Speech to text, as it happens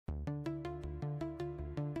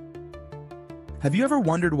Have you ever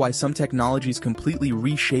wondered why some technologies completely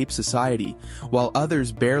reshape society while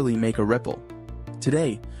others barely make a ripple?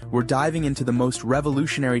 Today, we're diving into the most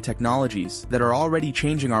revolutionary technologies that are already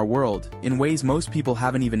changing our world in ways most people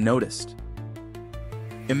haven't even noticed.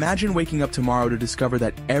 Imagine waking up tomorrow to discover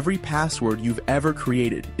that every password you've ever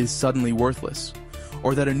created is suddenly worthless,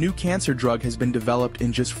 or that a new cancer drug has been developed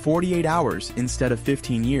in just 48 hours instead of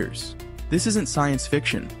 15 years. This isn't science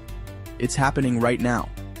fiction. It's happening right now.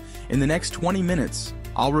 In the next 20 minutes,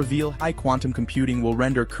 I'll reveal how quantum computing will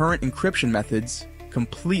render current encryption methods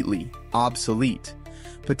completely obsolete,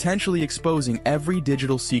 potentially exposing every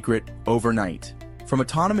digital secret overnight. From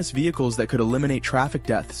autonomous vehicles that could eliminate traffic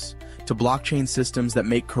deaths to blockchain systems that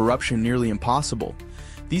make corruption nearly impossible,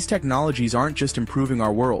 these technologies aren't just improving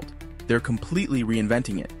our world, they're completely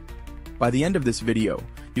reinventing it. By the end of this video,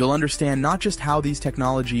 you'll understand not just how these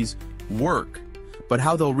technologies work, but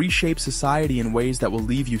how they'll reshape society in ways that will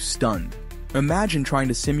leave you stunned. Imagine trying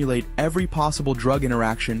to simulate every possible drug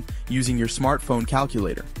interaction using your smartphone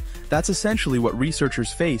calculator. That's essentially what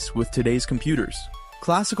researchers face with today's computers.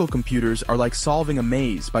 Classical computers are like solving a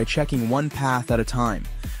maze by checking one path at a time.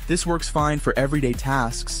 This works fine for everyday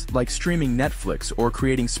tasks like streaming Netflix or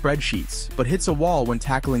creating spreadsheets, but hits a wall when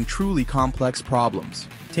tackling truly complex problems.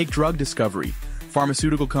 Take drug discovery.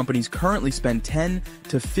 Pharmaceutical companies currently spend 10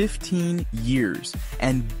 to 15 years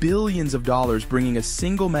and billions of dollars bringing a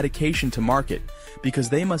single medication to market because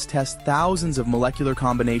they must test thousands of molecular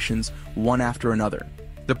combinations one after another.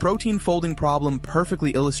 The protein folding problem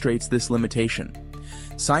perfectly illustrates this limitation.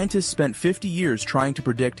 Scientists spent 50 years trying to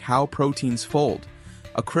predict how proteins fold,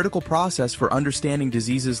 a critical process for understanding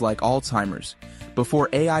diseases like Alzheimer's, before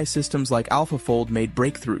AI systems like AlphaFold made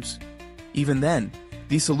breakthroughs. Even then,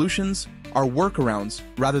 these solutions are workarounds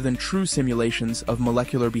rather than true simulations of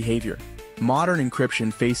molecular behavior. Modern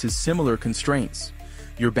encryption faces similar constraints.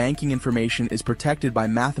 Your banking information is protected by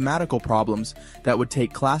mathematical problems that would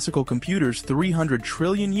take classical computers 300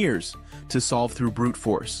 trillion years to solve through brute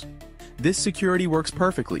force. This security works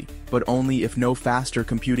perfectly, but only if no faster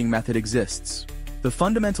computing method exists. The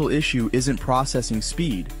fundamental issue isn't processing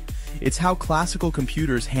speed, it's how classical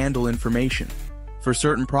computers handle information. For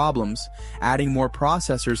certain problems, adding more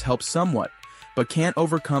processors helps somewhat, but can't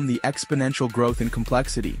overcome the exponential growth in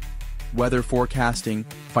complexity. Weather forecasting,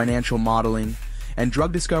 financial modeling, and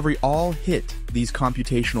drug discovery all hit these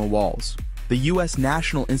computational walls. The U.S.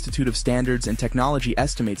 National Institute of Standards and Technology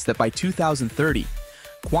estimates that by 2030,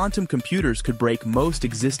 quantum computers could break most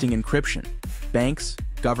existing encryption. Banks,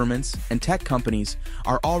 governments, and tech companies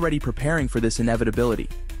are already preparing for this inevitability.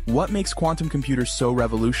 What makes quantum computers so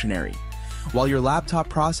revolutionary? While your laptop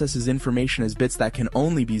processes information as bits that can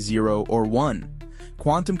only be 0 or 1,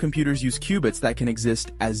 quantum computers use qubits that can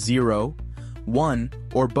exist as 0, 1,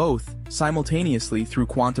 or both simultaneously through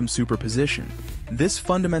quantum superposition. This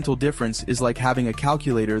fundamental difference is like having a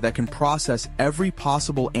calculator that can process every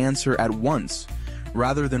possible answer at once,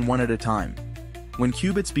 rather than one at a time. When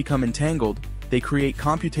qubits become entangled, they create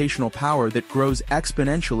computational power that grows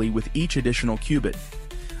exponentially with each additional qubit.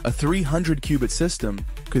 A 300-qubit system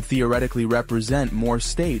could theoretically represent more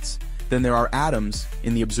states than there are atoms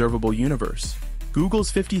in the observable universe.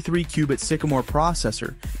 Google's 53-qubit Sycamore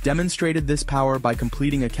processor demonstrated this power by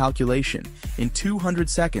completing a calculation in 200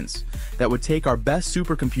 seconds that would take our best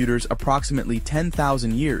supercomputers approximately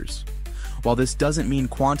 10,000 years. While this doesn't mean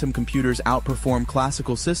quantum computers outperform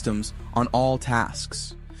classical systems on all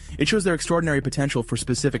tasks, it shows their extraordinary potential for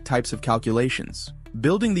specific types of calculations.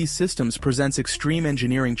 Building these systems presents extreme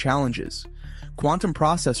engineering challenges. Quantum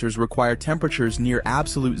processors require temperatures near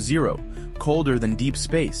absolute zero, colder than deep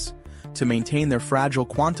space, to maintain their fragile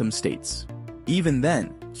quantum states. Even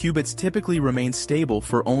then, qubits typically remain stable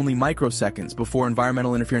for only microseconds before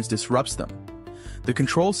environmental interference disrupts them. The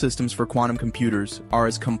control systems for quantum computers are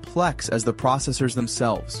as complex as the processors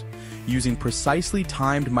themselves, using precisely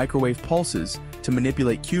timed microwave pulses to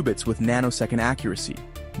manipulate qubits with nanosecond accuracy.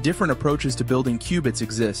 Different approaches to building qubits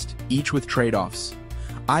exist, each with trade-offs.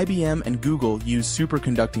 IBM and Google use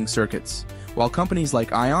superconducting circuits, while companies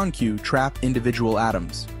like IonQ trap individual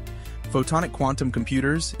atoms. Photonic quantum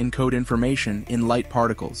computers encode information in light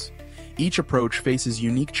particles. Each approach faces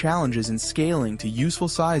unique challenges in scaling to useful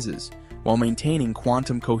sizes while maintaining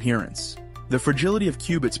quantum coherence. The fragility of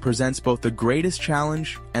qubits presents both the greatest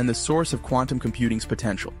challenge and the source of quantum computing's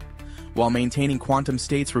potential. While maintaining quantum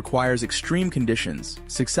states requires extreme conditions,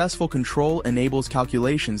 successful control enables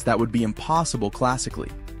calculations that would be impossible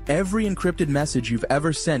classically. Every encrypted message you've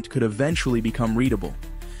ever sent could eventually become readable.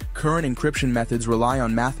 Current encryption methods rely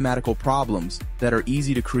on mathematical problems that are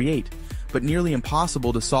easy to create, but nearly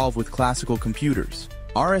impossible to solve with classical computers.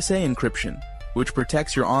 RSA encryption, which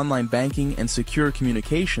protects your online banking and secure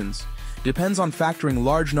communications, depends on factoring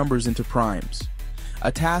large numbers into primes,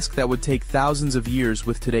 a task that would take thousands of years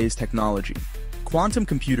with today's technology. Quantum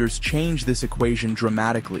computers change this equation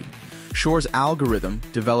dramatically. Shor's algorithm,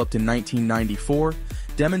 developed in 1994,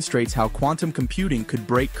 demonstrates how quantum computing could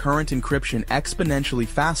break current encryption exponentially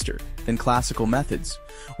faster than classical methods,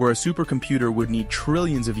 where a supercomputer would need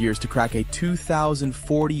trillions of years to crack a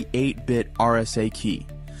 2048-bit RSA key.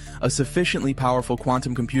 A sufficiently powerful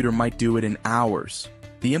quantum computer might do it in hours.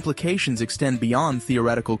 The implications extend beyond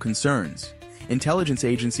theoretical concerns. Intelligence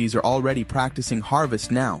agencies are already practicing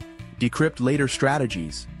harvest now, decrypt later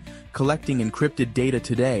strategies, collecting encrypted data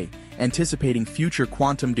today, anticipating future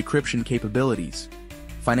quantum decryption capabilities.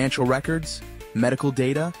 Financial records, medical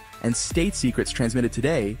data, and state secrets transmitted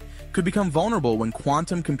today could become vulnerable when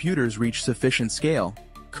quantum computers reach sufficient scale.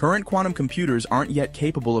 Current quantum computers aren't yet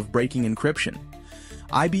capable of breaking encryption.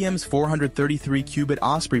 IBM's 433-qubit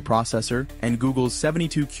Osprey processor and Google's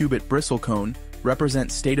 72-qubit Bristlecone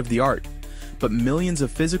represent state-of-the-art, but millions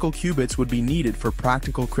of physical qubits would be needed for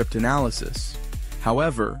practical cryptanalysis.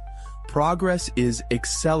 However, progress is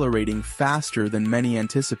accelerating faster than many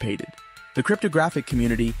anticipated. The cryptographic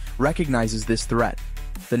community recognizes this threat.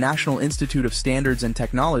 The National Institute of Standards and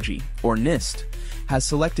Technology, or NIST, has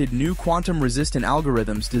selected new quantum-resistant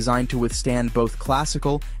algorithms designed to withstand both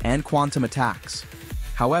classical and quantum attacks.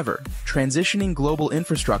 However, transitioning global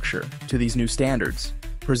infrastructure to these new standards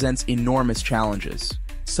presents enormous challenges.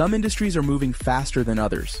 Some industries are moving faster than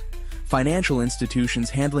others. Financial institutions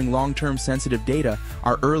handling long-term sensitive data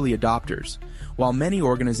are early adopters, while many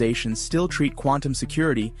organizations still treat quantum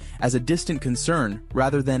security as a distant concern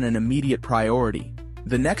rather than an immediate priority.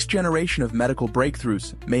 The next generation of medical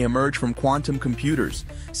breakthroughs may emerge from quantum computers,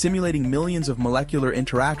 simulating millions of molecular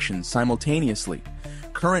interactions simultaneously.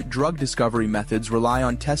 Current drug discovery methods rely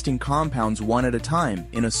on testing compounds one at a time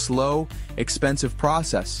in a slow, expensive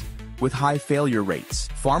process with high failure rates.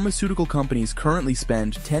 Pharmaceutical companies currently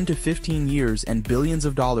spend 10 to 15 years and billions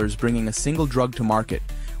of dollars bringing a single drug to market,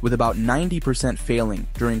 with about 90% failing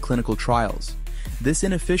during clinical trials. This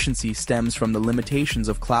inefficiency stems from the limitations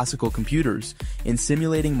of classical computers in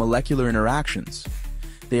simulating molecular interactions.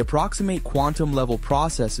 They approximate quantum-level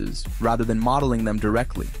processes rather than modeling them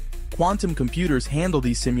directly. Quantum computers handle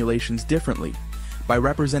these simulations differently, by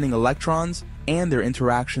representing electrons and their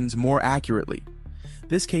interactions more accurately.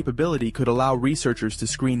 This capability could allow researchers to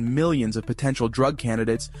screen millions of potential drug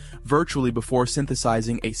candidates virtually before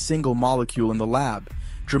synthesizing a single molecule in the lab,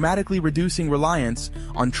 dramatically reducing reliance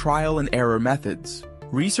on trial-and-error methods.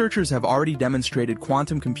 Researchers have already demonstrated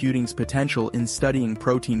quantum computing's potential in studying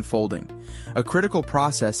protein folding, a critical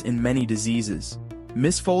process in many diseases.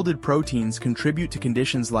 Misfolded proteins contribute to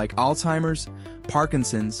conditions like Alzheimer's,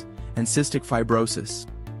 Parkinson's, and cystic fibrosis.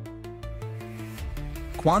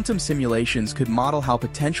 Quantum simulations could model how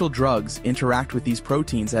potential drugs interact with these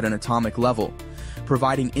proteins at an atomic level,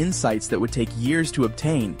 providing insights that would take years to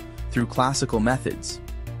obtain through classical methods.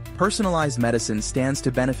 Personalized medicine stands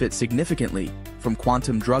to benefit significantly from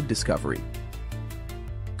quantum drug discovery.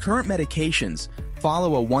 Current medications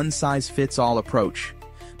follow a one-size-fits-all approach,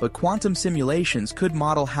 but quantum simulations could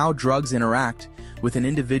model how drugs interact with an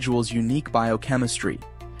individual's unique biochemistry,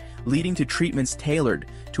 leading to treatments tailored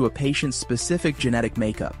to a patient's specific genetic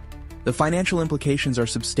makeup. The financial implications are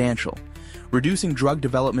substantial. Reducing drug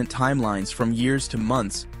development timelines from years to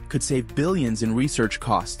months could save billions in research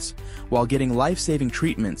costs, while getting life-saving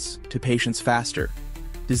treatments to patients faster.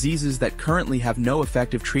 Diseases that currently have no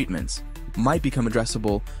effective treatments might become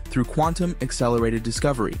addressable through quantum-accelerated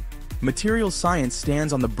discovery. Materials science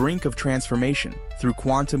stands on the brink of transformation through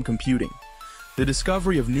quantum computing. The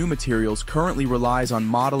discovery of new materials currently relies on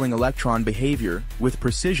modeling electron behavior with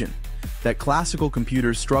precision that classical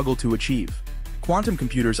computers struggle to achieve. Quantum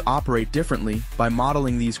computers operate differently by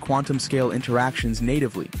modeling these quantum-scale interactions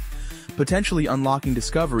natively, potentially unlocking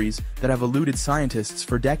discoveries that have eluded scientists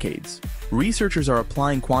for decades. Researchers are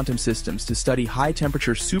applying quantum systems to study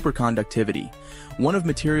high-temperature superconductivity, one of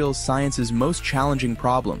materials science's most challenging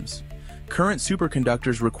problems. Current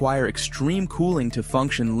superconductors require extreme cooling to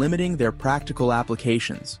function, limiting their practical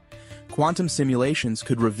applications. Quantum simulations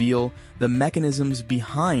could reveal the mechanisms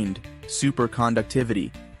behind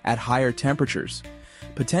superconductivity at higher temperatures,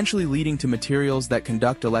 potentially leading to materials that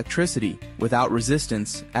conduct electricity without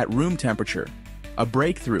resistance at room temperature, a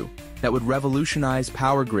breakthrough that would revolutionize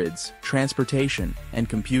power grids, transportation, and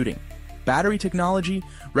computing. Battery technology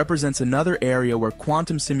represents another area where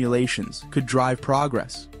quantum simulations could drive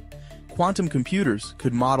progress. Quantum computers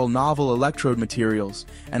could model novel electrode materials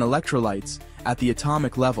and electrolytes at the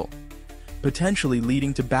atomic level, potentially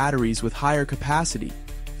leading to batteries with higher capacity,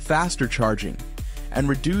 faster charging, and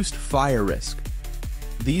reduced fire risk.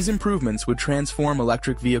 These improvements would transform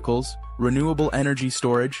electric vehicles, renewable energy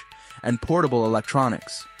storage, and portable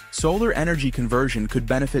electronics. Solar energy conversion could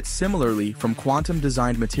benefit similarly from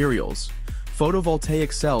quantum-designed materials.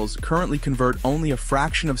 Photovoltaic cells currently convert only a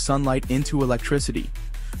fraction of sunlight into electricity.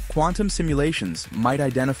 Quantum simulations might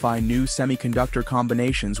identify new semiconductor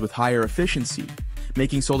combinations with higher efficiency,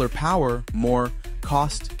 making solar power more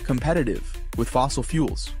cost-competitive with fossil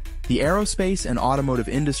fuels. The aerospace and automotive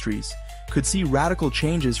industries could see radical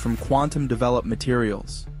changes from quantum-developed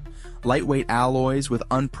materials. Lightweight alloys with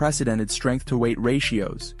unprecedented strength-to-weight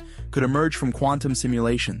ratios could emerge from quantum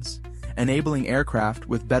simulations, enabling aircraft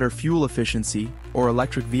with better fuel efficiency or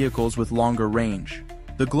electric vehicles with longer range.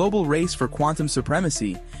 The global race for quantum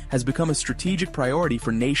supremacy has become a strategic priority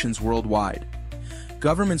for nations worldwide.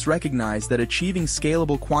 Governments recognize that achieving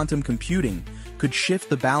scalable quantum computing could shift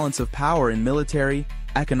the balance of power in military,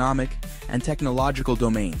 economic, and technological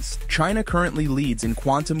domains. China currently leads in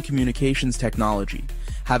quantum communications technology,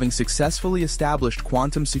 having successfully established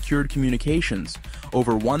quantum-secured communications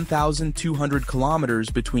over 1,200 kilometers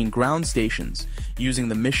between ground stations using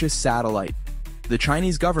the MISHIS satellite. The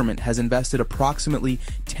Chinese government has invested approximately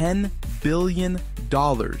 $10 billion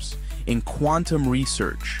in quantum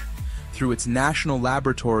research through its National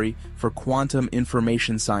Laboratory for Quantum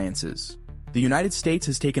Information Sciences. The United States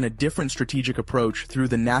has taken a different strategic approach through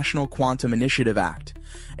the National Quantum Initiative Act,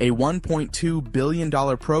 a $1.2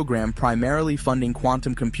 billion program primarily funding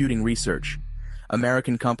quantum computing research.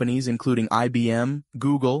 American companies including IBM,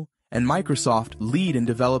 Google, and Microsoft lead in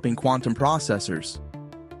developing quantum processors.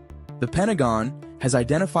 The Pentagon has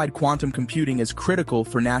identified quantum computing as critical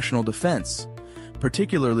for national defense,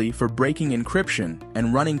 particularly for breaking encryption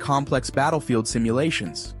and running complex battlefield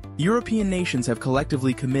simulations. European nations have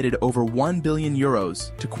collectively committed over €1 billion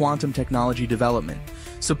to quantum technology development,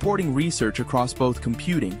 supporting research across both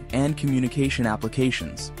computing and communication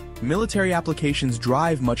applications. Military applications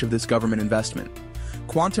drive much of this government investment.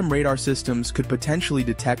 Quantum radar systems could potentially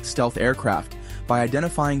detect stealth aircraft by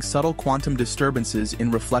identifying subtle quantum disturbances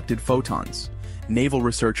in reflected photons. Naval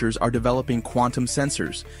researchers are developing quantum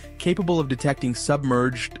sensors capable of detecting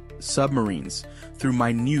submerged submarines through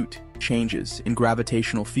minute changes in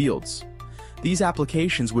gravitational fields. These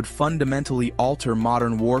applications would fundamentally alter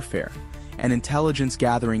modern warfare and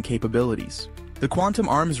intelligence-gathering capabilities. The quantum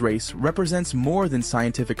arms race represents more than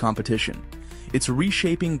scientific competition. It's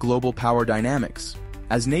reshaping global power dynamics.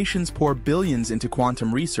 As nations pour billions into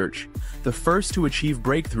quantum research, the first to achieve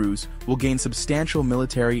breakthroughs will gain substantial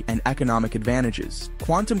military and economic advantages.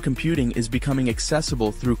 Quantum computing is becoming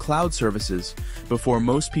accessible through cloud services before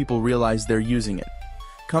most people realize they're using it.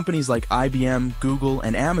 Companies like IBM, Google,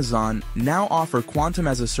 and Amazon now offer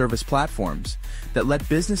quantum-as-a-service platforms that let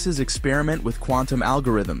businesses experiment with quantum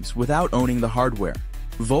algorithms without owning the hardware.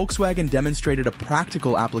 Volkswagen demonstrated a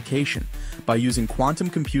practical application by using quantum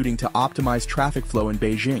computing to optimize traffic flow in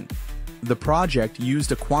Beijing. The project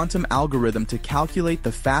used a quantum algorithm to calculate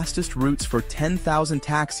the fastest routes for 10,000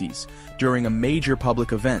 taxis during a major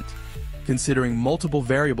public event, considering multiple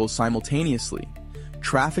variables simultaneously: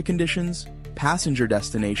 traffic conditions, passenger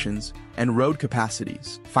destinations, and road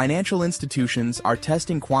capacities. Financial institutions are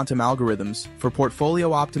testing quantum algorithms for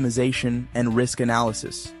portfolio optimization and risk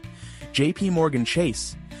analysis. JP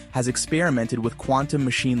Chase has experimented with quantum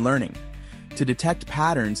machine learning to detect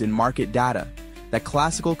patterns in market data that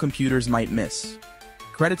classical computers might miss.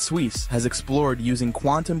 Credit Suisse has explored using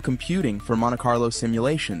quantum computing for Monte Carlo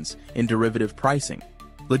simulations in derivative pricing.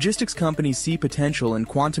 Logistics companies see potential in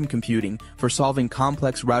quantum computing for solving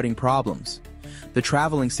complex routing problems. The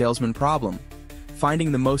traveling salesman problem,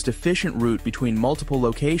 finding the most efficient route between multiple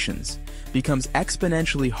locations, becomes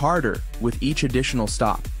exponentially harder with each additional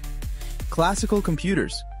stop. Classical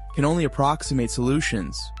computers can only approximate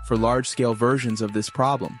solutions for large-scale versions of this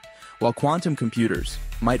problem, while quantum computers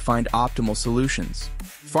might find optimal solutions.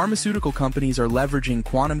 Pharmaceutical companies are leveraging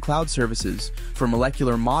quantum cloud services for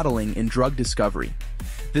molecular modeling in drug discovery.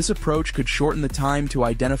 This approach could shorten the time to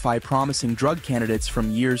identify promising drug candidates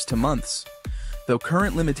from years to months, though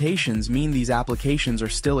current limitations mean these applications are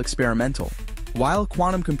still experimental. While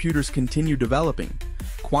quantum computers continue developing,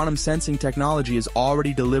 quantum sensing technology is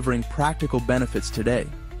already delivering practical benefits today.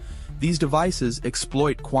 These devices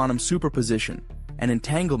exploit quantum superposition and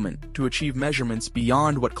entanglement to achieve measurements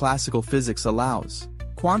beyond what classical physics allows.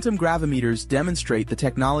 Quantum gravimeters demonstrate the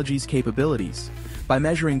technology's capabilities by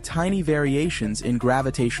measuring tiny variations in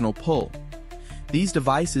gravitational pull. These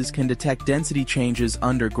devices can detect density changes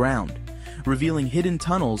underground, revealing hidden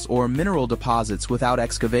tunnels or mineral deposits without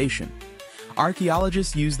excavation.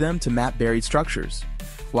 Archaeologists use them to map buried structures,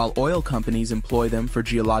 while oil companies employ them for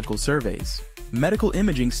geological surveys. Medical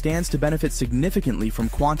imaging stands to benefit significantly from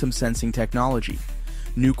quantum sensing technology.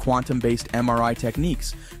 New quantum-based MRI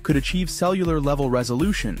techniques could achieve cellular-level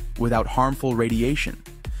resolution without harmful radiation.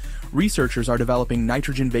 Researchers are developing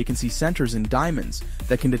nitrogen vacancy centers in diamonds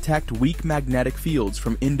that can detect weak magnetic fields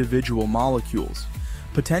from individual molecules,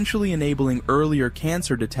 potentially enabling earlier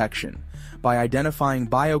cancer detection by identifying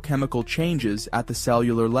biochemical changes at the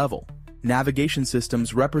cellular level. Navigation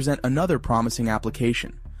systems represent another promising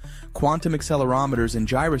application. Quantum accelerometers and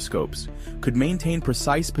gyroscopes could maintain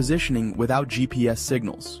precise positioning without GPS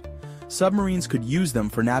signals. Submarines could use them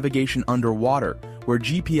for navigation underwater where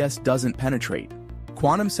GPS doesn't penetrate.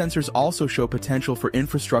 Quantum sensors also show potential for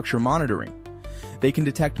infrastructure monitoring. They can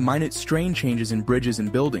detect minute strain changes in bridges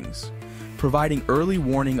and buildings, providing early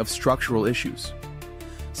warning of structural issues.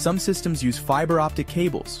 Some systems use fiber optic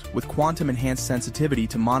cables with quantum-enhanced sensitivity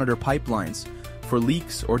to monitor pipelines for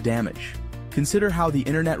leaks or damage. Consider how the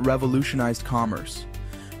internet revolutionized commerce.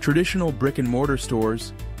 Traditional brick-and-mortar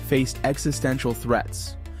stores faced existential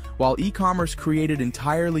threats, while e-commerce created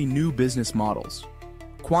entirely new business models.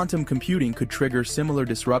 Quantum computing could trigger similar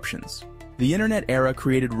disruptions. The internet era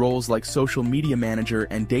created roles like social media manager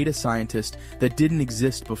and data scientist that didn't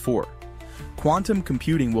exist before. Quantum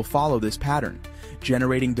computing will follow this pattern,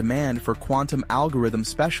 generating demand for quantum algorithm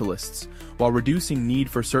specialists while reducing need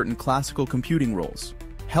for certain classical computing roles.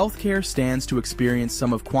 Healthcare stands to experience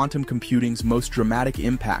some of quantum computing's most dramatic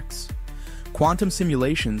impacts. Quantum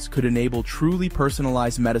simulations could enable truly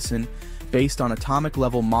personalized medicine based on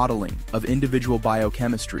atomic-level modeling of individual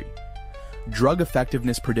biochemistry. Drug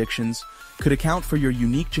effectiveness predictions could account for your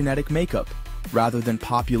unique genetic makeup rather than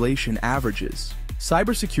population averages.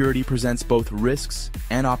 Cybersecurity presents both risks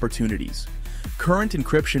and opportunities. Current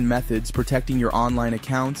encryption methods protecting your online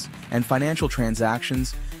accounts and financial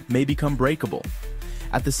transactions may become breakable.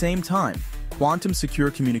 At the same time,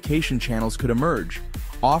 quantum-secure communication channels could emerge,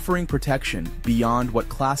 offering protection beyond what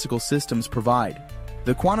classical systems provide.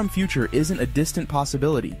 The quantum future isn't a distant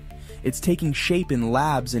possibility. It's taking shape in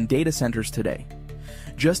labs and data centers today.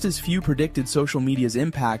 Just as few predicted social media's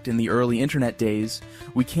impact in the early internet days,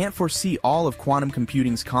 we can't foresee all of quantum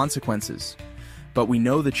computing's consequences. But we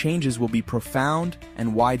know the changes will be profound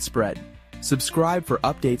and widespread. Subscribe for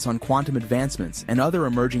updates on quantum advancements and other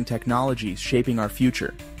emerging technologies shaping our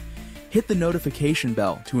future. Hit the notification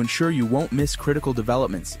bell to ensure you won't miss critical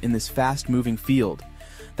developments in this fast-moving field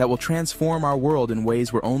that will transform our world in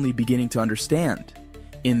ways we're only beginning to understand.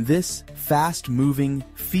 In this fast-moving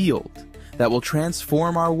field that will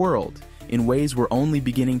transform our world in ways we're only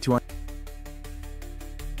beginning to understand.